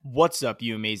What's up,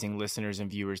 you amazing listeners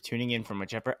and viewers tuning in from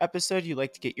whichever episode you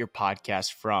like to get your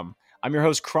podcast from. I'm your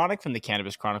host, Kronic, from the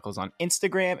Cannabis Chronicles on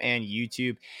Instagram and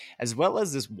YouTube, as well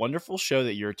as this wonderful show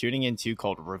that you're tuning into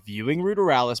called Reviewing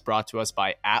Ruderalis, brought to us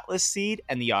by Atlas Seed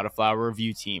and the Autoflower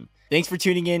Review Team. Thanks for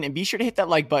tuning in, and be sure to hit that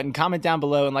like button, comment down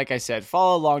below, and like I said,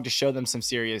 follow along to show them some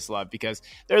serious love, because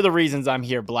they're the reasons I'm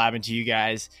here blabbing to you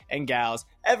guys and gals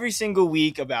every single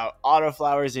week about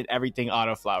autoflowers and everything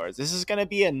autoflowers. This is going to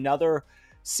be another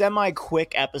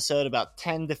semi-quick episode, about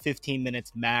 10 to 15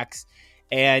 minutes max,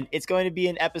 and it's going to be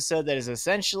an episode that is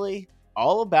essentially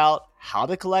all about how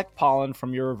to collect pollen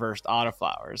from your reversed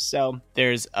autoflowers. So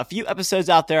there's a few episodes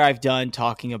out there I've done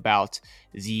talking about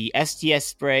the STS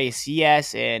spray,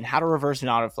 CS, and how to reverse an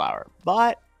autoflower,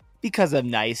 but because I'm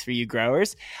nice for you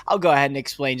growers, I'll go ahead and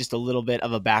explain just a little bit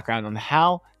of a background on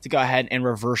how to go ahead and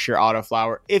reverse your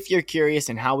autoflower if you're curious,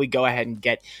 and how we go ahead and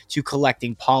get to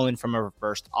collecting pollen from a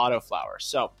reversed autoflower.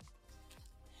 So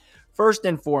first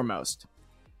and foremost,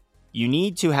 you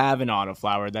need to have an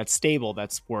autoflower that's stable,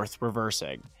 that's worth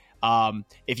reversing.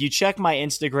 If you check my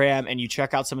Instagram and you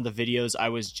check out some of the videos I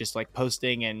was just like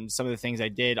posting, and some of the things I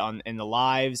did in the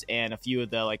lives, and a few of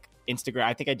the like Instagram,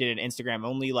 I think I did an Instagram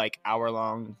only like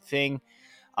hour-long thing,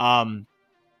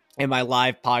 in my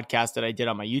live podcast that I did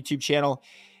on my YouTube channel,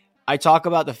 I talk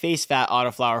about the face fat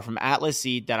autoflower from Atlas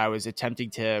Seed that I was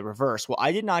attempting to reverse. Well,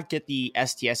 I did not get the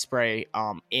STS spray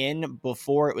in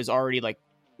before it was already like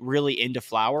really into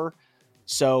flower.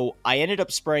 So I ended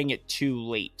up spraying it too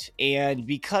late. And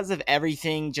because of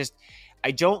everything, just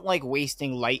I don't like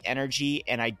wasting light energy,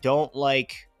 and I don't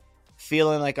like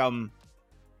feeling like I'm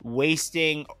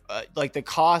wasting like the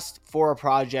cost for a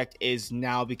project is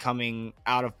now becoming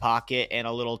out of pocket and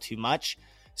a little too much.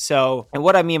 So, and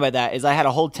what I mean by that is I had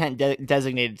a whole tent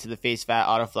designated to the face fat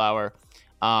autoflower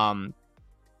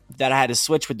that I had to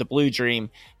switch with the Blue Dream,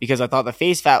 because I thought the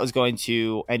face fat was going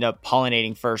to end up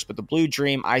pollinating first, but the Blue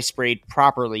Dream I sprayed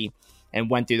properly and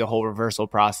went through the whole reversal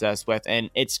process with, and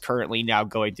it's currently now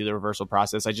going through the reversal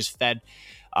process. I just fed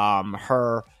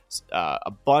her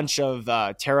a bunch of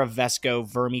Terra Vesco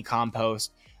vermicompost.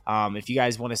 If you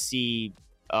guys want to see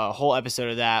a whole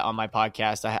episode of that on my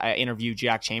podcast, I interview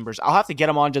Jack Chambers. I'll have to get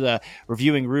him onto the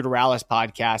Reviewing Ruderalis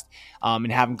podcast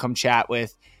and have him come chat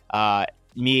with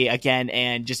me again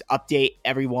and just update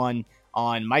everyone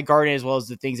on my garden as well as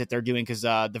the things that they're doing, because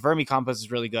the vermicompost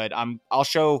is really good. I'll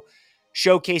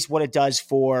showcase what it does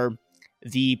for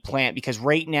the plant, because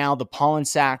right now the pollen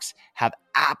sacs have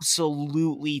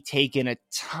absolutely taken a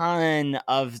ton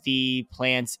of the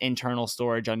plant's internal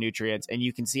storage on nutrients, and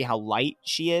you can see how light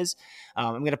she is.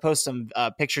 I'm going to post some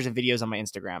pictures and videos on my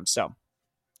Instagram. So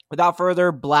without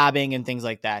further blabbing and things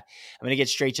like that, I'm going to get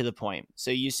straight to the point. So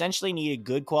you essentially need a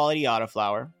good quality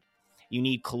autoflower. You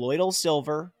need colloidal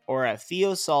silver or a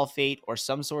thiosulfate or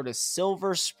some sort of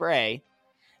silver spray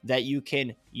that you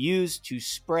can use to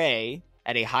spray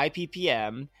at a high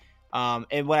ppm.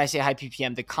 And when I say high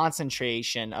ppm, the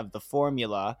concentration of the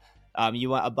formula, you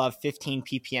want above 15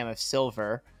 ppm of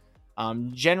silver.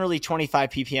 Generally 25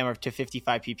 ppm to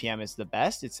 55 ppm is the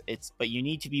best. But you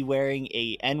need to be wearing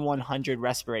a N100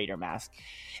 respirator mask.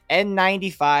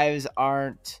 N95s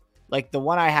aren't, like the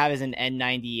one I have is an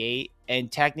N98,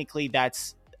 and technically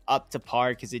that's up to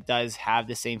par because it does have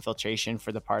the same filtration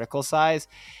for the particle size.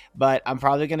 But I'm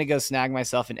probably going to go snag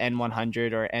myself an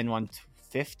N100 or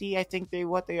N150, I think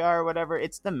what they are, or whatever.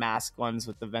 It's the mask ones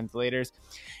with the ventilators.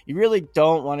 You really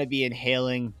don't want to be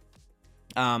inhaling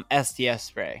STS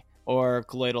spray or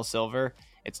colloidal silver.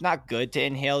 It's not good to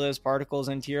inhale those particles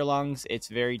into your lungs. It's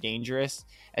very dangerous,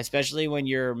 especially when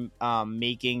you're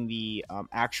making the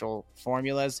actual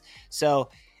formulas. So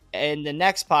in the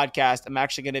next podcast, I'm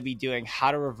actually going to be doing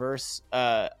how to reverse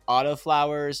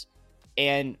autoflowers,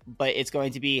 but it's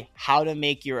going to be how to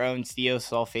make your own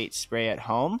thiosulfate spray at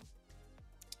home.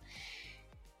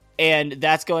 And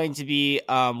that's going to be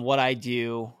what I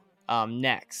do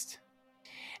next.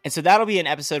 And so that'll be an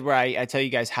episode where I tell you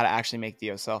guys how to actually make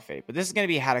thiosulfate. But this is going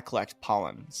to be how to collect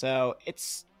pollen. So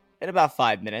it's in about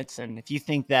 5 minutes. And if you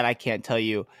think that I can't tell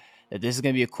you that this is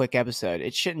going to be a quick episode,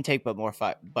 it shouldn't take but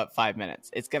 5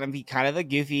 minutes. It's going to be kind of a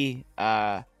goofy.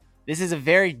 This is a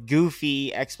very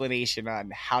goofy explanation on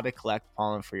how to collect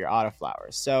pollen for your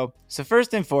autoflowers. So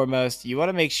first and foremost, you want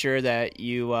to make sure that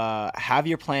you have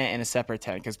your plant in a separate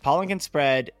tent, because pollen can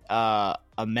spread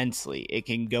immensely. It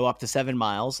can go up to 7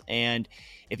 miles, and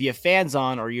if you have fans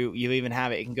on, or you even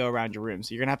have it, it can go around your room.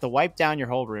 So you're going to have to wipe down your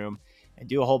whole room and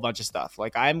do a whole bunch of stuff.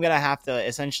 Like I'm going to have to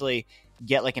essentially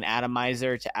get like an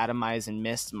atomizer to atomize and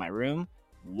mist my room.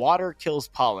 water kills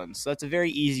pollen. So that's a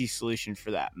very easy solution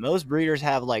for that. Most breeders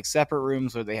have like separate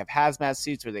rooms where they have hazmat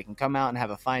suits where they can come out and have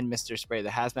a fine mister spray the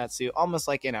hazmat suit, almost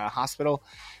like in a hospital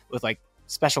with like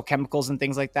special chemicals and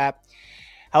things like that.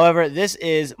 However, this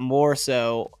is more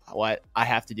so what I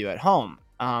have to do at home.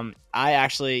 I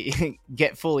actually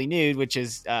get fully nude, which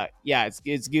is,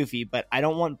 it's goofy, but I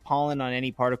don't want pollen on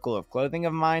any particle of clothing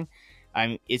of mine.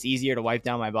 It's easier to wipe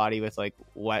down my body with like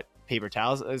wet paper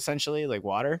towels, essentially, like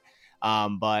water.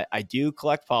 But I do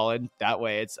collect pollen that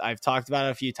way. I've talked about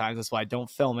it a few times. That's why I don't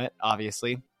film it,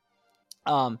 obviously.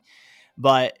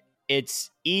 But it's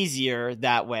easier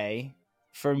that way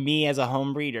for me as a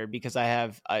home breeder because I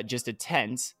have just a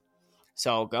tent.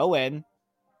 So I'll go in.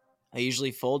 I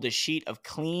usually fold a sheet of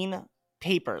clean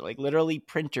paper, like literally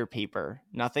printer paper,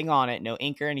 nothing on it, no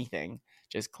ink or anything,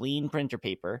 just clean printer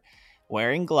paper.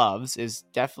 Wearing gloves is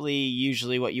definitely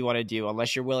usually what you want to do,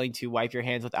 unless you're willing to wipe your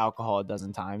hands with alcohol a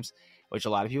dozen times, which a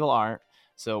lot of people aren't.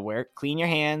 So clean your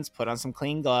hands, put on some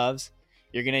clean gloves.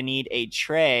 You're going to need a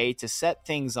tray to set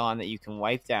things on that you can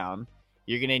wipe down.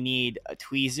 You're going to need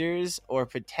tweezers or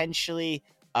potentially,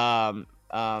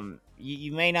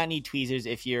 you may not need tweezers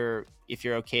if you're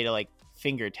okay to like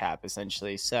finger tap,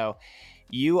 essentially. So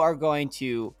you are going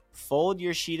to fold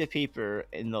your sheet of paper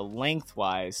in the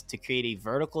lengthwise to create a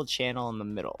vertical channel in the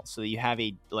middle. So you have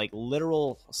a like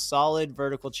literal solid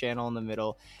vertical channel in the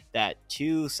middle that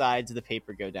two sides of the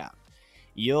paper go down.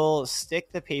 You'll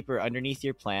stick the paper underneath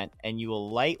your plant and you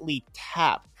will lightly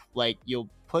tap, like you'll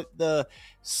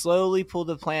slowly pull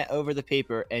the plant over the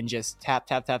paper and just tap,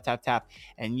 tap, tap, tap, tap.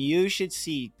 And you should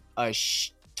see a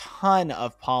ton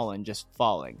of pollen just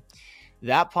falling.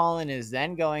 That pollen is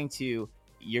then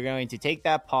you're going to take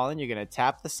that pollen, you're going to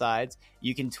tap the sides.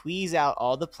 You can tweeze out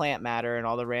all the plant matter and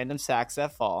all the random sacs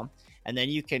that fall. And then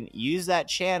you can use that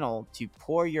channel to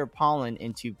pour your pollen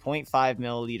into 0.5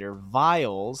 milliliter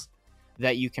vials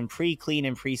that you can pre-clean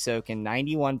and pre-soak in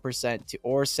 91%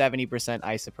 or 70%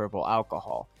 isopropyl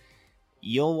alcohol.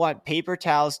 You'll want paper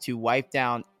towels to wipe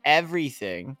down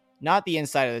everything, not the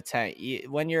inside of the tent.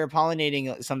 When you're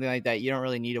pollinating something like that, you don't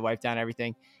really need to wipe down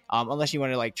everything. Unless you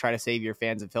want to like try to save your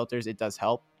fans and filters, it does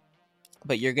help.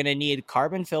 But you're going to need a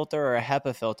carbon filter or a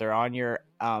HEPA filter on your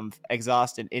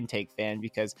exhaust and intake fan,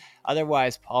 because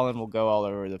otherwise pollen will go all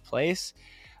over the place.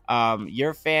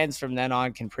 Your fans from then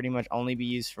on can pretty much only be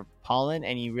used for pollen,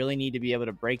 and you really need to be able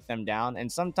to break them down.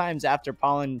 And sometimes after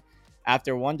 1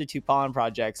 to 2 pollen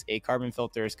projects, a carbon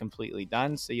filter is completely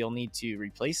done, so you'll need to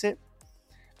replace it.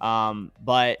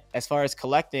 But as far as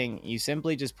collecting, you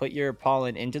simply just put your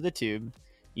pollen into the tube.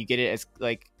 You get it as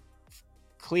like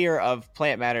clear of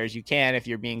plant matter as you can if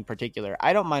you're being particular.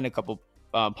 I don't mind a couple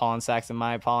pollen sacs in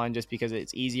my pollen just because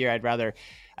it's easier. I'd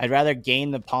rather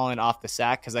gain the pollen off the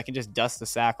sac because I can just dust the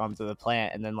sac onto the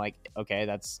plant and then like, okay,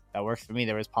 that works for me.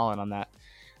 There was pollen on that.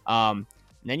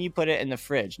 Then you put it in the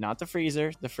fridge, not the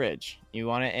freezer, the fridge. You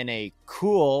want it in a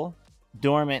cool,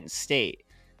 dormant state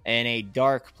in a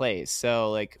dark place.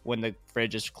 So like when the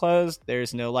fridge is closed,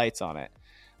 there's no lights on it.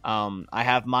 I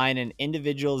have mine in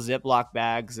individual Ziploc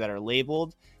bags that are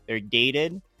labeled. They're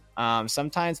dated.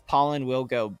 Sometimes pollen will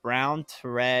go brown to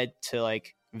red to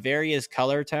like various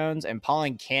color tones, and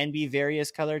pollen can be various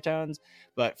color tones,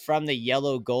 but from the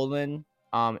yellow golden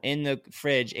in the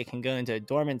fridge, it can go into a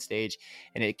dormant stage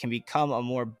and it can become a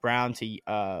more brown to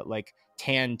like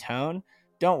tan tone.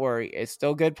 Don't worry, it's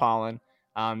still good pollen.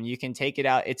 You can take it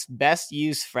out. It's best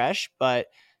used fresh, but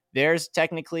there's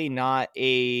technically not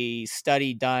a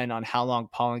study done on how long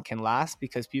pollen can last,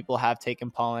 because people have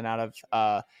taken pollen out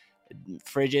of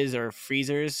fridges or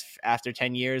freezers after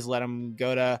 10 years, let them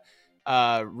go to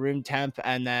room temp,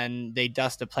 and then they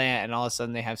dust a plant and all of a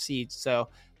sudden they have seeds. So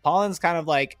pollen's kind of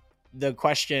like the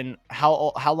question,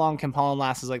 how long can pollen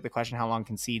last is like the question, how long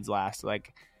can seeds last?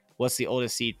 Like, what's the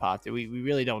oldest seed pod? We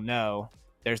really don't know.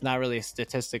 There's not really a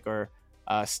statistic or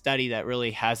a study that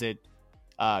really has it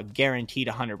guaranteed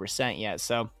 100% yet.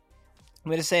 So I'm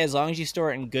going to say as long as you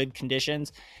store it in good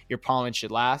conditions, your pollen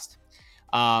should last.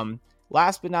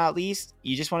 Last but not least,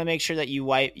 you just want to make sure that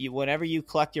whenever you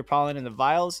collect your pollen in the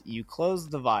vials, you close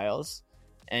the vials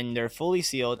and they're fully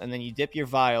sealed, and then you dip your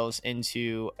vials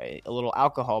into a little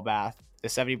alcohol bath, the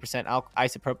 70%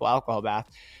 isopropyl alcohol bath,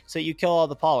 so you kill all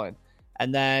the pollen.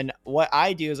 And then what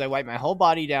I do is I wipe my whole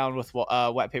body down with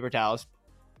wet paper towels.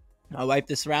 I wipe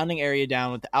the surrounding area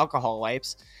down with the alcohol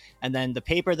wipes, and then the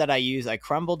paper that I use, I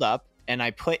crumbled up and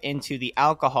I put into the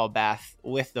alcohol bath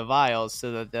with the vials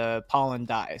so that the pollen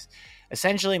dies.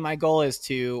 Essentially, my goal is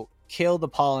to kill the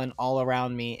pollen all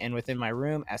around me and within my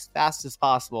room as fast as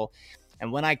possible.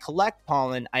 And when I collect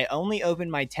pollen, I only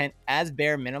open my tent as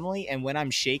bare minimally. And when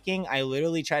I'm shaking, I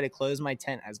literally try to close my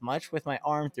tent as much with my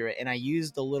arm through it. And I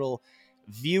use the little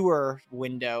viewer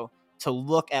window to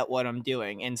look at what I'm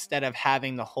doing instead of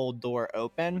having the whole door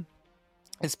open,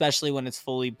 especially when it's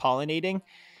fully pollinating.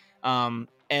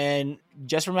 And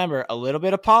just remember, a little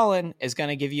bit of pollen is going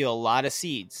to give you a lot of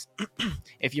seeds.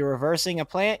 If you're reversing a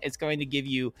plant, it's going to give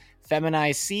you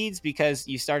feminized seeds because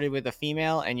you started with a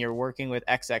female and you're working with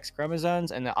XX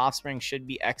chromosomes, and the offspring should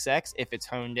be XX if it's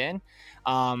honed in.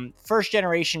 First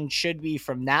generation should be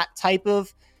from that type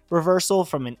of reversal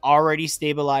from an already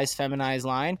stabilized feminized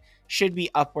line, should be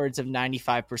upwards of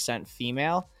 95%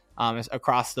 female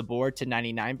across the board to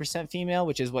 99% female,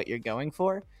 which is what you're going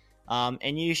for.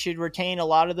 And you should retain a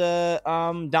lot of the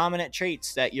dominant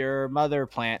traits that your mother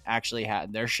plant actually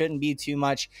had. There shouldn't be too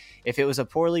much. If it was a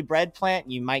poorly bred plant,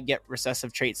 you might get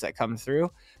recessive traits that come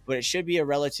through, but it should be a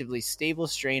relatively stable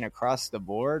strain across the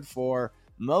board for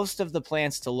most of the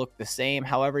plants to look the same.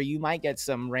 However, you might get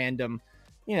some random,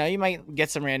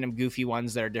 goofy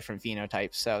ones that are different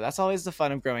phenotypes. So that's always the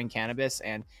fun of growing cannabis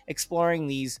and exploring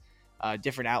these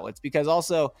different outlets, because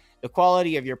also the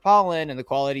quality of your pollen and the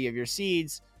quality of your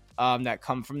seeds that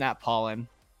come from that pollen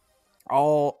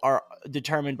all are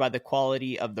determined by the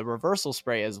quality of the reversal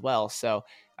spray as well. So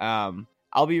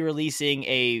I'll be releasing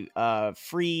a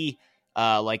free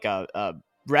a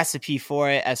recipe for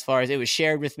it, as far as it was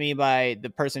shared with me by the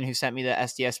person who sent me the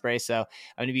SDS spray. So I'm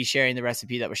going to be sharing the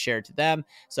recipe that was shared to them,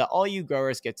 so all you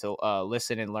growers get to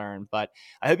listen and learn. But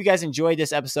I hope you guys enjoyed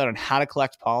this episode on how to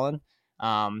collect pollen.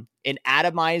 An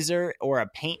atomizer or a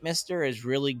paint mister is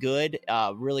really good,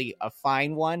 really a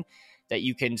fine one that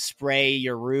you can spray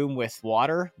your room with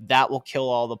water. That will kill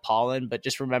all the pollen, but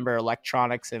just remember,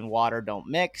 electronics and water don't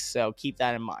mix, so keep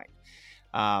that in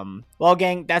mind. Well,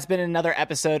 gang, that's been another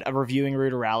episode of Reviewing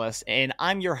Ruderalis, and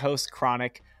I'm your host,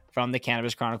 Kronic, from the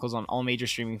Cannabis Chronicles on all major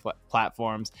streaming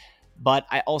platforms. But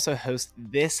I also host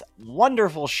this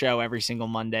wonderful show every single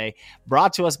Monday,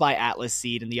 brought to us by Atlas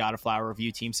Seed and the Autoflower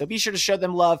Review team. So be sure to show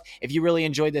them love if you really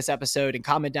enjoyed this episode, and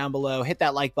comment down below, hit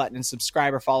that like button, and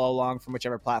subscribe or follow along from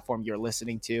whichever platform you're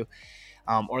listening to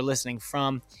or listening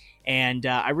from. And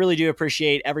I really do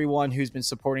appreciate everyone who's been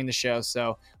supporting the show.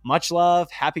 So much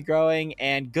love, happy growing,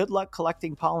 and good luck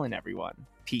collecting pollen, everyone.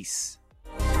 Peace.